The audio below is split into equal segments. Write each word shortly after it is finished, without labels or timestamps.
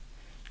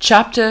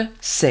Chapter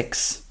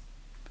 6.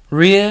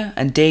 Rhea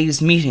and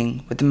Dave's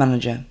meeting with the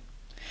manager.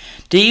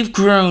 Dave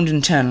groaned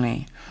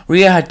internally.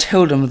 Rhea had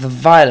told him of the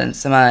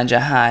violence the manager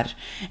had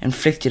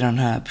inflicted on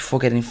her before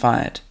getting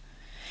fired.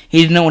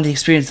 He did not want to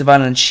experience the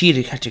violence she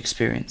had to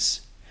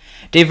experience.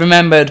 Dave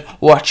remembered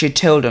what she had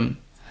told him,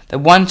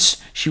 that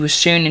once she was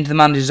shown into the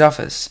manager's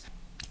office,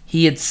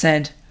 he had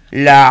said,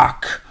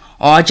 "Look,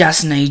 I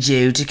just need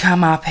you to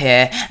come up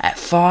here at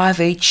 5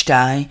 each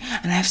day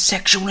and have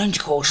sexual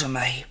intercourse with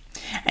me.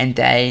 And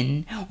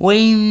then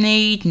we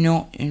need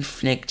not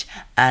inflict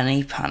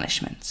any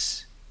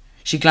punishments."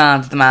 She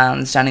glanced at the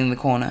man standing in the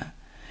corner,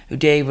 who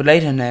Dave would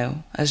later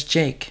know as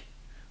Jake,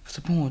 for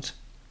support.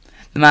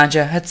 The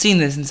manager had seen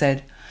this and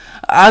said,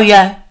 "Oh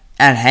yeah,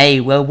 and hey,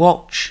 we'll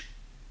watch."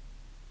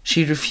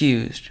 She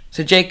refused,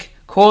 so Jake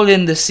called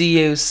in the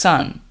CEO's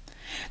son.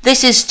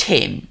 "This is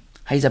Tim.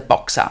 He's a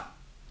boxer."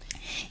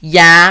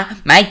 "Yeah,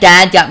 my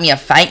dad got me a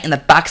fight in the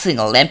boxing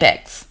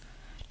Olympics."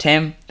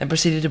 Tim then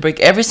proceeded to break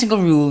every single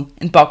rule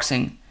in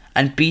boxing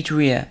and beat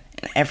Rhea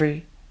in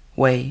every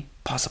way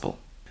possible.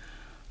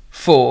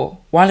 For,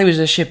 while he was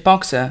a shit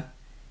boxer,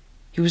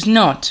 he was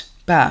not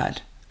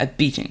bad at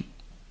beating.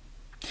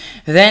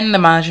 Then the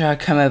manager had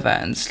come over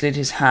and slid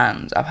his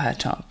hands up her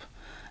top.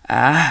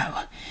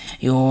 "Oh,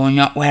 you're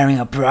not wearing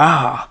a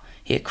bra,"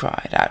 he had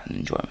cried out in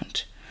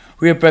enjoyment.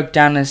 Rhea broke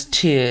down in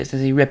tears as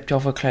he ripped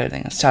off her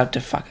clothing and started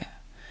to fuck her.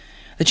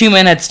 The two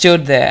men had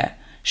stood there,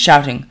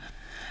 shouting,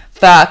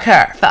 "Fuck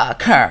her,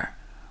 fuck her."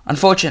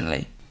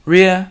 Unfortunately,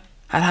 Rhea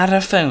had had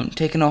her phone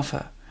taken off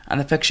her, and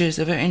the pictures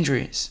of her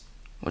injuries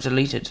were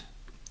deleted.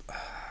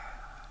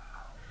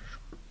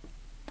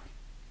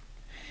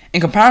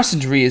 In comparison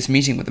to Rhea's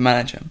meeting with the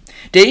manager,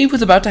 Dave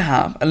was about to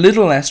have a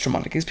little less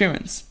traumatic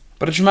experience,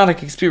 but a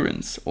traumatic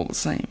experience all the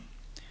same.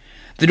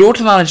 The door to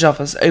the manager's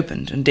office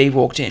opened and Dave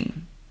walked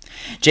in.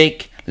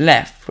 Jake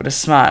left with a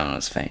smile on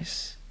his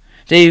face.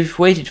 Dave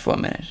waited for a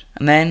minute,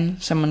 and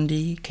then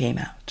somebody came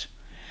out.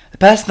 The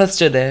person that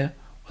stood there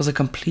was a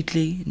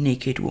completely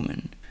naked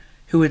woman,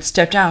 who had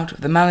stepped out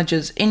of the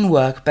manager's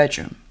in-work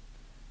bedroom.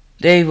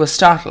 Dave was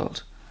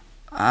startled.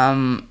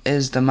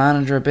 Is the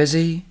manager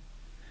busy?"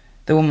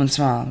 The woman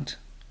smiled.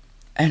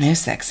 "Oh no,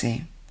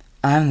 sexy.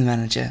 I'm the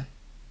manager."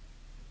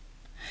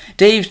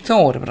 Dave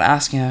thought about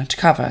asking her to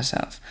cover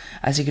herself,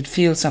 as he could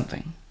feel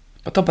something,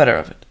 but thought better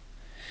of it.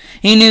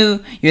 He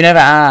knew you never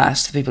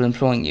asked the people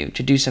employing you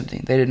to do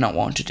something they did not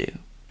want to do.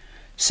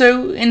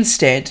 So,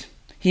 instead,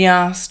 he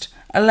asked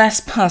a less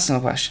personal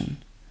question.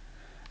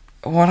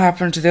 "What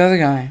happened to the other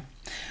guy?"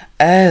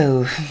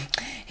 "Oh,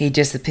 he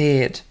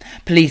disappeared.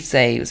 Police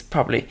say he was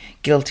probably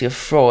guilty of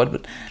fraud,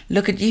 but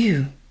look at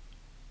you."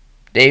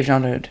 Dave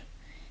nodded.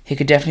 He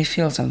could definitely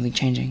feel something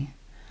changing.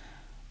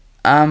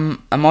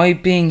 Am I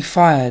being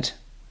fired?"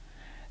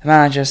 The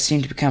manager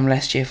seemed to become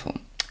less cheerful.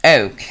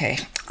 "Okay,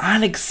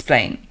 I'll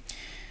explain."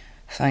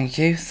 "Thank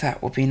you,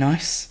 that would be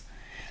nice."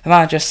 The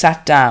manager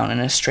sat down in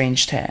a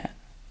strange chair.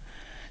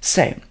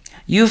 "So,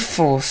 you have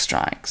 4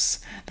 strikes.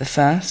 The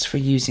first for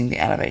using the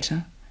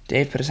elevator."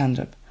 Dave put his hand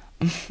up.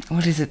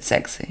 "What is it,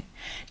 sexy?"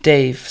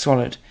 Dave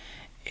swallowed.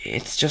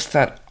 "It's just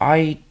that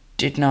I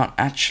did not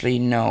actually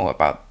know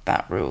about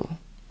that rule."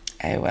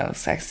 "Oh well,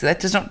 sexy,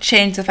 that does not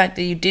change the fact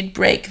that you did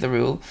break the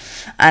rule.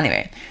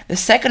 Anyway, the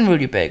second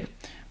rule you broke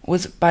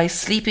was by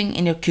sleeping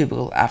in your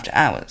cubicle after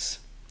hours."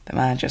 The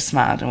manager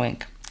smiled and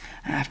winked.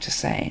 "I have to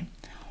say,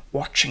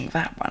 watching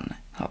that one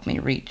helped me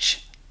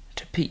reach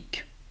to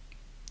peak."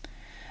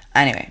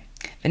 "Anyway,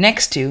 the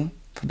next 2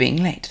 for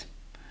being late."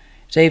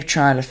 Dave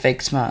tried a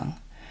fake smile.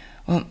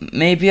 "Well,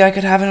 maybe I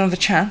could have another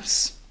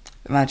chance?"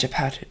 The manager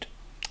pouted.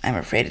 "I'm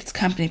afraid it's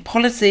company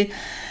policy,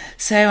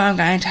 so I'm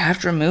going to have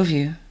to remove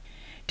you."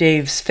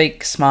 Dave's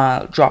fake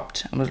smile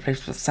dropped and was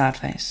replaced with a sad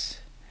face.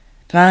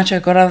 The manager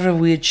got out of a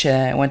weird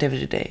chair and went over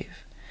to Dave.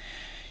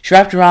 She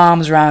wrapped her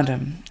arms around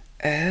him.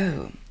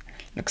 "Oh,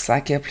 looks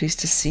like you're pleased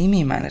to see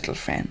me, my little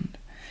friend,"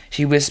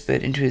 she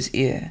whispered into his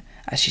ear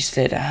as she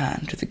slid her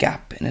hand through the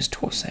gap in his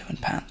torso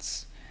and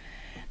pants.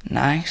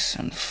 "Nice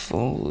and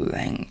full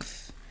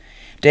length."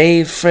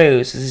 Dave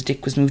froze as his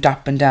dick was moved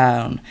up and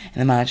down in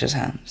the manager's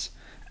hands.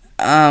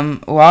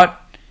 What?"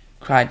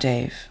 cried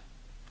Dave.